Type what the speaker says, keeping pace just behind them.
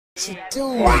What you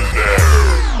doing?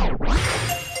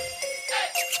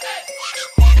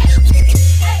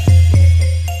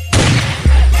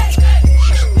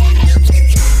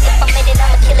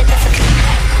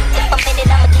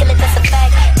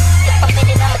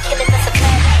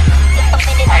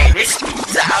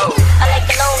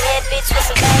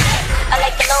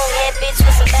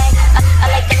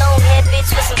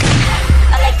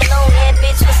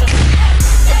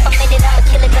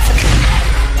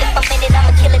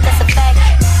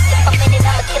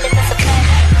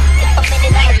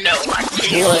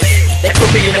 They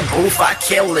put me in a booth, I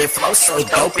kill it. Flow so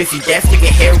dope, if you deaf, you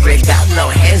can hear it. Got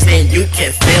no hands, then you can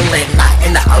feel it. Not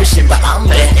in the ocean, but I'm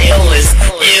the illest.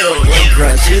 Ew, your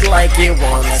girl, she like it,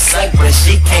 wanna suck, but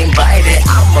she can't bite it.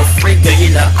 I'm a freak, girl, you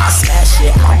know I smash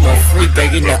it. I'm a freak, girl,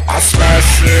 you know I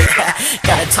smash it.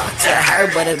 Gotta talk to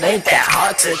her, but it ain't that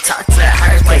hard to talk to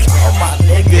her. Like all my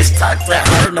niggas talk to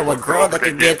her. Know a girl that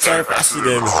can get turned faster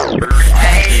than her.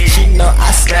 Hey, she know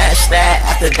I smash that.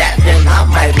 After that, then I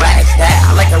might like that.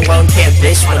 I like a long hair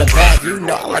bitch with a bag. You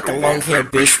know I like a long hair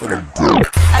bitch with a bag.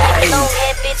 I like a long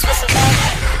hair bitch with some bag.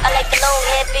 I like a long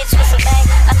hair bitch with some bag.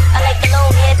 I like a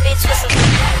long hair bitch with some.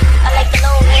 I like a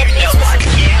long hair bitch with some.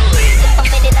 If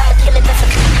I'm in it, I'ma kill it, that's a.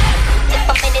 If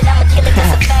I'm in it, I'ma kill it,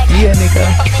 that's a fact. Yeah, nigga.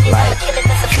 Like,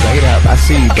 straight up, I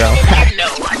see you, bro.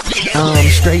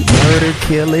 Straight murder,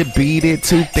 kill it, beat it,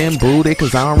 tooth and boot it,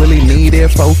 cause I don't really need it.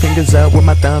 4 fingers up with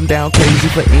my thumb down, crazy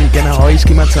for ink, and I always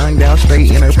keep my tongue down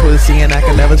straight in her pussy, and I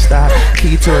can never stop.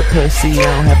 Key to her pussy, I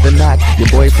don't have to knock. Your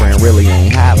boyfriend really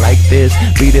ain't hot like this.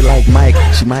 Beat it like Mike,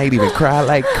 she might even cry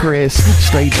like Chris.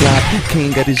 Straight drop,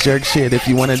 king of this jerk shit. If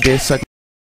you wanna diss, suck.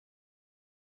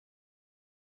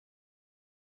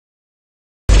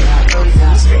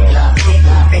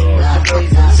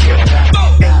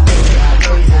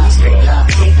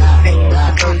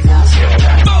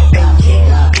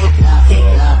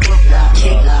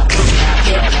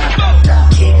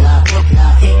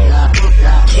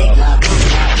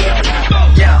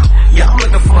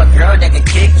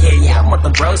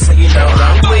 So you know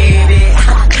I'm with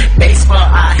it. Baseball,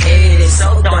 I hate it.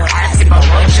 So don't ask if I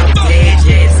want your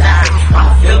digits.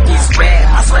 I'm filthy spread.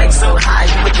 I swag so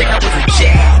high, you would think I was a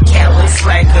jack. Careless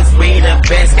swag, cause we the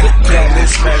best.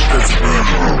 Careless swag, cause we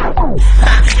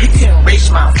you couldn't reach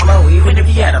my flow. Even if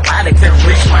you had a lot, it couldn't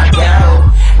reach my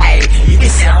goal. Hey, you can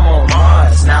say I'm on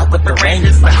Mars. Now with the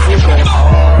Rangers, my crew go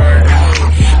hard.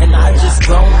 And I'm just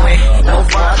going. No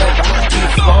father, but I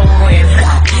keep going.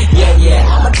 Yeah,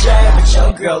 I'm a drive, but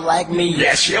your girl like me,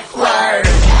 yeah, she a flirt.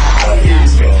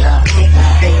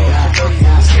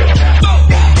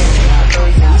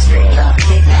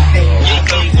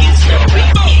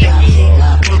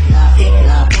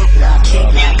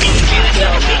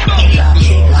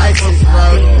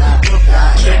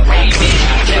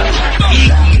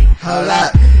 Hold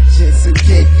up, just some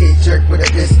kid get jerked with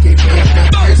a biscuit.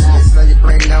 It's Christmas, so you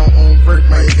bring down on work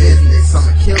my business. I'm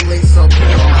a killing so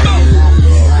cool on my head.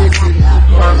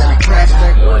 Car, let me crash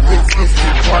that door. It's too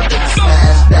far to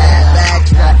smash that.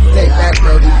 Backstrap, take back,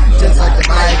 Brody. Just like the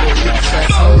Bible, you can say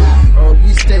holy. Oh,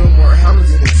 you stay with more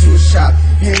hammers in the tool shop.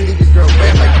 Can't leave this girl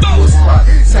wet like a pool spot.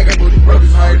 Second booty,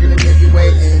 Brody's harder than if you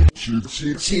waiting.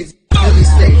 Cheese.